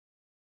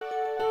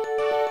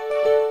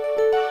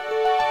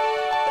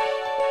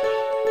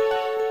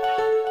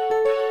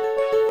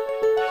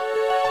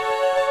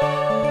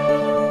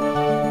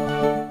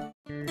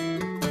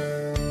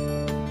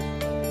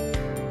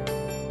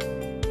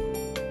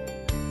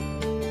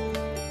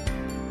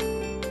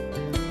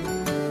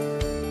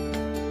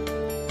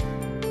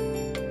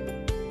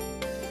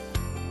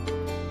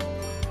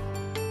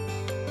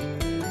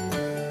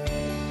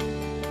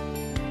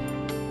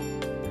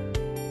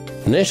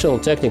National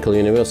Technical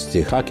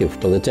University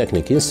Kharkiv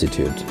Polytechnic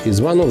Institute is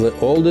one of the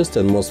oldest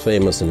and most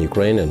famous in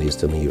Ukraine and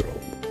Eastern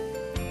Europe.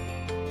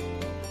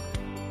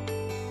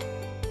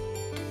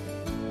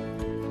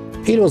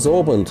 It was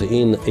opened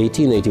in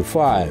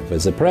 1885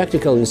 as a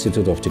practical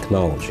institute of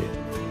technology.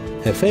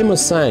 A famous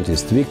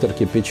scientist, Viktor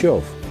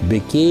KhPI,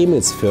 became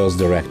its first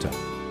director.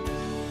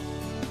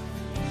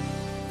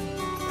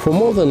 For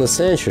more than a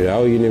century,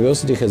 our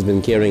university has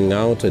been carrying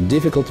out a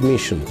difficult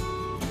mission,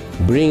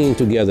 bringing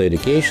together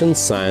education,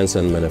 science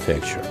and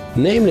manufacture.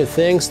 Namely,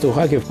 thanks to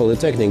Kharkiv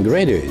Polytechnic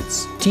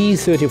graduates,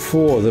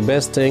 T-34, the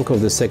best tank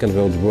of the Second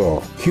World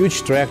War,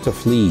 huge tractor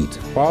fleet,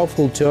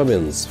 powerful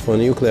turbines for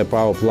nuclear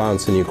power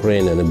plants in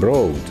Ukraine and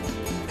abroad,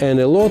 and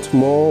a lot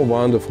more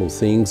wonderful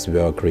things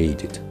were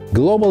created.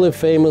 Globally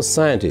famous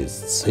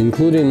scientists,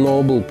 including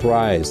Nobel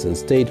Prize and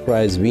State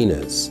Prize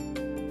winners,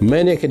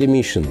 many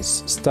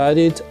academicians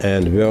studied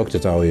and worked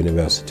at our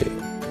university.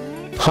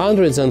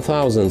 Hundreds and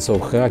thousands of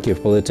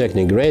Kharkiv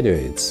Polytechnic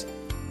graduates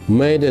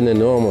made an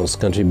enormous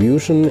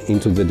contribution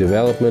into the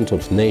development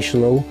of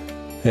national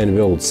and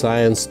world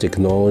science,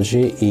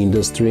 technology,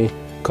 industry,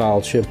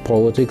 culture,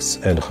 politics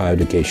and higher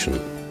education.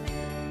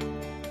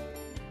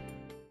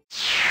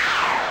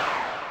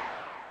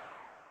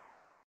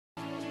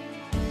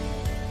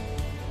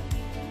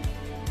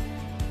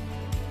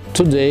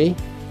 Today,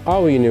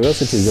 our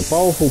university is a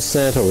powerful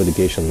center of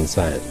education and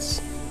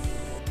science.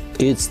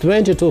 Its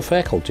 22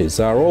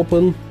 faculties are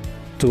open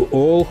to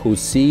all who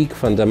seek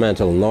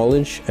fundamental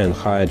knowledge and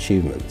high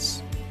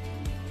achievements.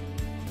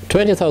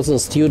 20,000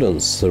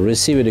 students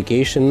receive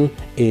education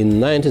in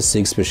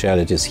 96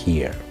 specialties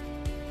here.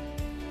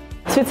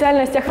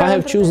 I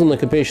have chosen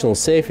occupational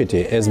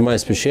safety as my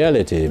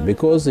specialty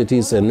because it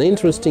is an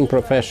interesting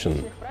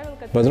profession,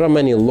 but there are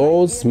many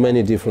laws,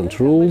 many different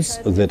rules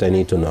that I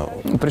need to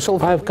know.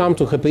 I have come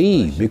to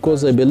KhPI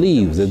because I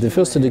believe that the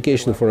first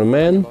education for a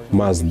man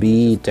must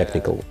be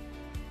technical.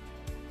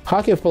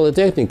 Kharkiv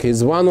Polytechnic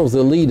is one of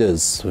the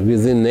leaders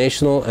within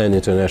national and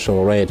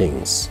international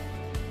ratings.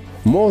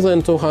 More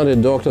than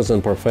 200 doctors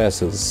and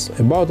professors,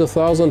 about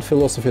 1,000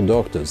 philosophy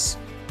doctors,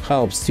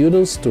 help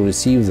students to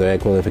receive their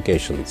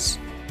qualifications.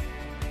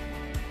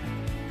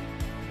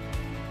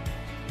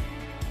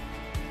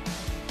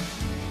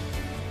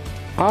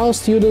 Our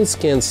students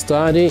can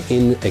study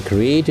in a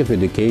creative,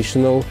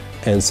 educational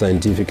and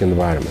scientific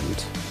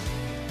environment.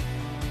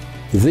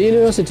 The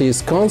university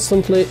is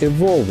constantly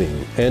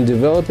evolving and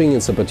developing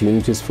its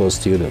opportunities for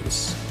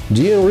students.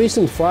 During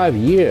recent 5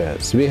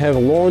 years, we have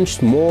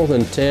launched more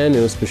than 10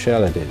 new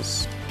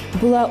specialties.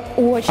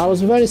 I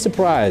was very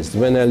surprised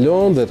when I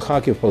learned that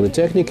Kharkiv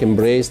Polytechnic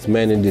embraced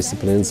many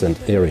disciplines and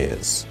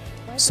areas.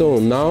 So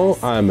now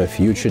I am a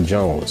future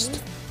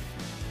journalist.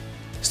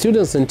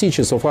 Students and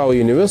teachers of our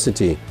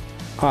university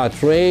are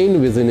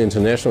trained within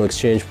international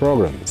exchange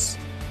programs.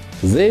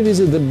 They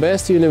visit the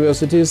best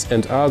universities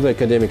and other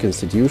academic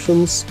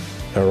institutions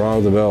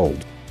around the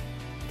world.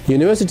 The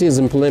university is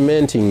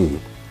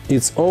implementing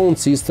its own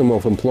system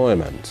of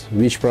employment,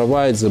 which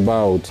provides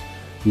about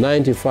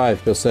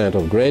 95%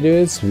 of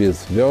graduates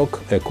with work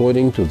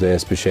according to their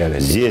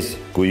specialty.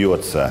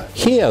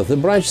 Here, the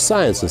branch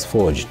science is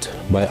forged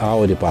by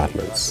our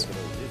departments.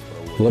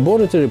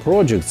 Laboratory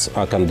projects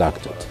are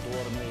conducted.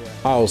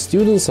 Our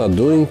students are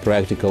doing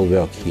practical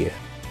work here.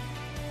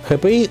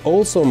 KhPI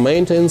also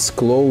maintains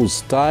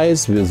close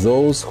ties with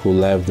those who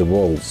left the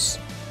walls.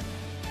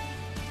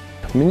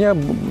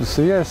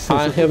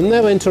 I have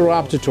never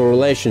interrupted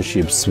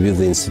relationships with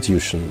the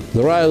institution.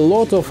 There are a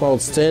lot of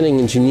outstanding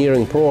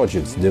engineering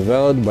projects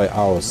developed by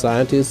our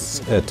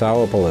scientists at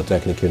our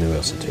Polytechnic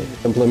University.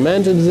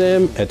 Implemented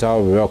them at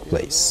our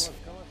workplace.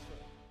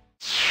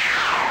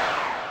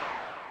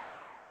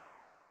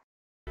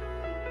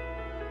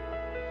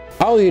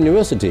 Our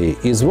university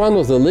is one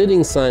of the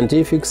leading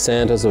scientific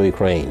centers of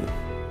Ukraine.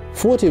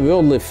 40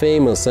 worldly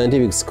famous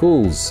scientific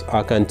schools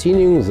are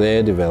continuing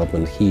their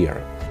development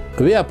here.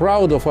 We are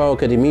proud of our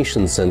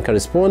academicians and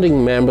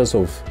corresponding members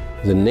of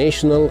the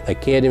National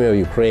Academy of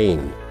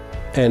Ukraine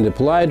and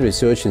applied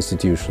research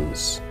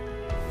institutions.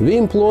 We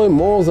employ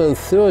more than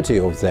 30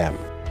 of them.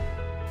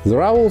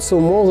 There are also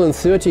more than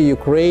 30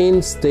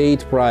 Ukraine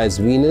State Prize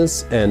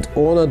winners and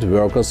honored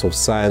workers of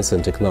science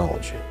and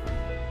technology.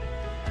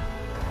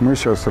 We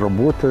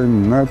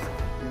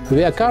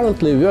are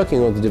currently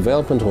working on the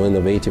development of an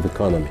innovative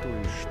economy.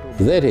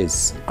 That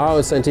is,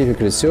 our scientific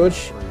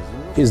research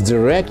is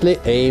directly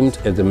aimed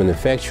at the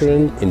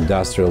manufacturing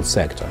industrial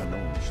sector.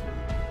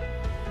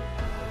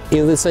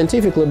 In the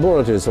scientific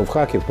laboratories of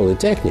Kharkiv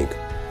Polytechnic,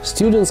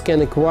 students can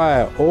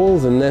acquire all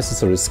the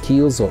necessary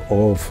skills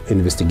of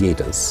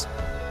investigators.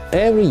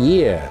 Every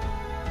year,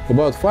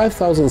 about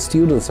 5,000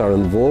 students are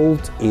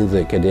involved in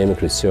the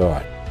academic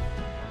research.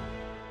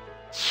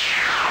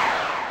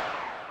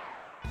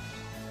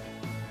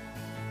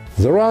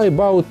 There are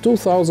about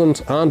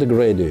 2,000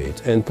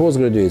 undergraduate and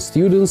postgraduate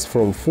students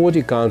from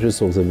 40 countries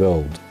of the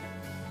world.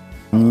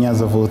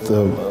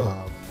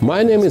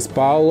 My name is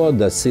Paulo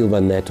da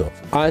Silva Neto.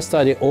 I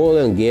study oil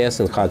and gas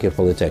in Kharkiv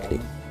Polytechnic.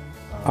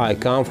 I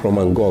come from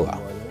Angola.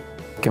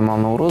 Kemal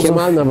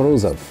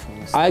Navruzov.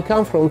 I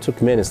come from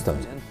Turkmenistan.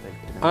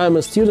 I am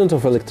a student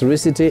of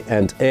Electricity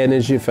and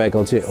Energy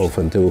faculty of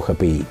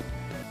KhPI.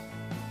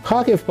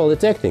 Kharkiv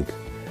Polytechnic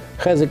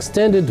has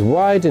extended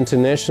wide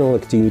international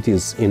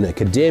activities in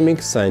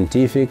academic,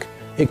 scientific,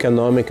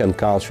 economic and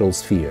cultural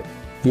sphere.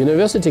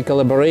 University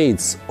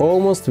collaborates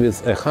almost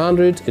with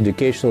 100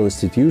 educational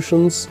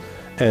institutions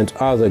and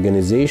other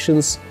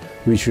organizations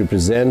which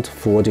represent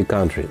 40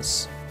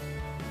 countries.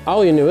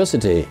 Our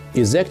university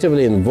is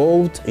actively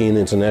involved in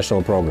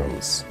international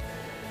programs.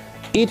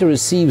 It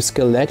receives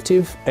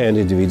collective and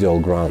individual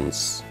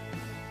grants.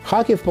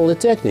 Kharkiv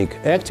Polytechnic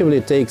actively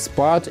takes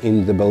part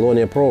in the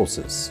Bologna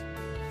process.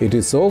 It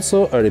is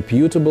also a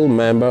reputable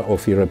member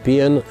of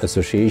European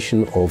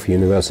Association of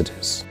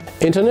Universities.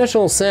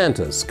 International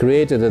centers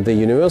created at the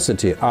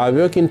university are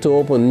working to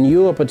open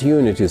new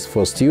opportunities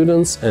for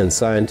students and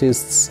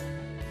scientists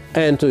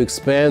and to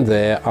expand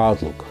their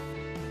outlook.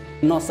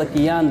 Nossa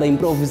que anda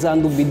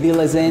improvisando,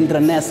 bidilas entra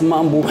nesse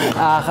mambo.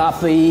 A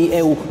KhPI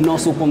é o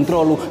nosso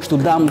controlo.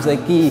 Estudamos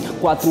aqui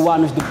 4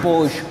 anos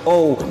depois.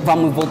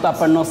 Vamos voltar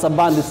para nossa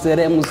banda e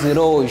seremos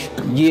heróis.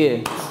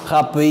 Yeah,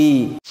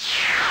 KhPI.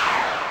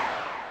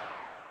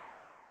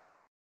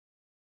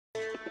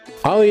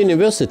 Our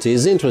university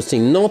is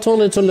interesting not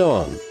only to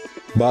learn,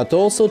 but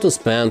also to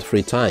spend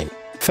free time.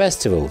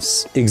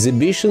 Festivals,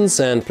 exhibitions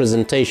and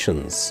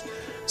presentations,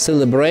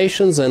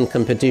 celebrations and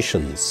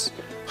competitions.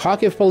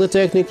 Kharkiv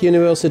Polytechnic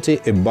University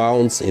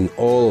abounds in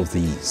all of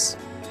these.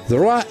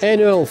 There are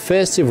annual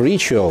festive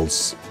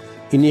rituals,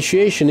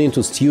 initiation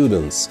into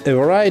students, a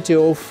variety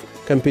of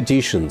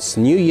competitions,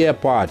 New Year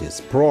parties,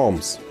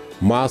 proms,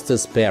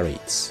 masters'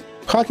 parades.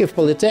 Kharkiv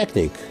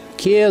Polytechnic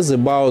cares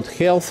about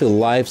healthy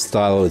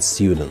lifestyle of its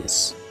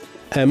students.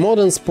 A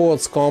modern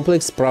sports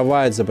complex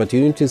provides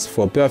opportunities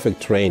for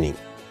perfect training.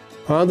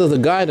 Under the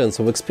guidance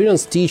of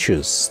experienced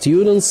teachers,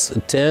 students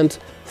attend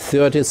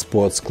 30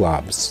 sports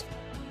clubs.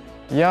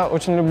 I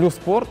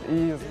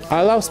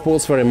love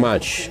sports very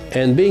much,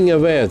 and being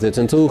aware that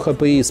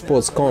KhPI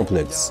Sports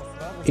Complex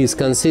is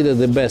considered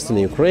the best in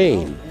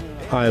Ukraine,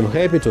 I am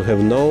happy to have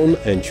known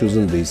and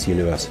chosen this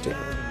university.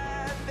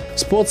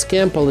 Sports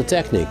Camp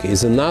Polytechnic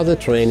is another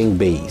training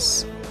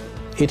base.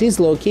 It is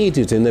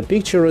located in a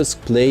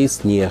picturesque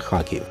place near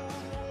Kharkiv.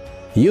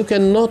 You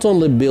can not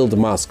only build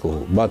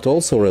muscle, but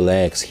also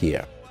relax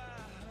here.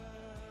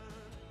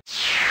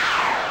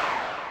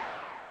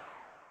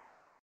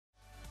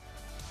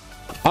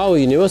 Our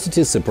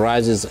university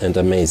surprises and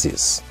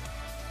amazes.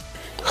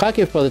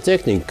 Kharkiv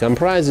Polytechnic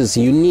comprises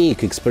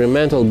unique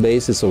experimental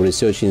bases of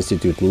Research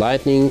Institute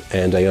Lightning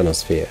and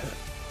Ionosphere,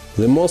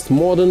 the most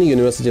modern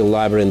university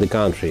library in the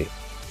country,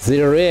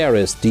 the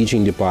rarest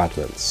teaching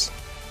departments.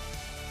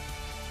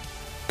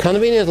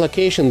 Convenient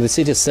location in the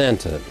city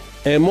center,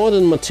 a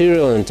modern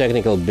material and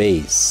technical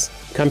base,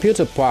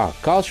 computer park,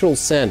 cultural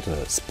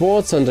center,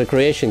 sports and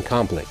recreation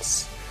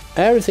complex.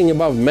 Everything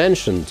above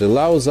mentioned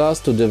allows us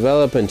to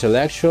develop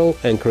intellectual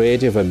and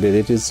creative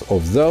abilities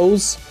of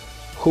those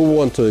who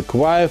want to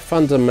acquire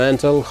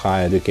fundamental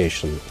higher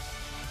education.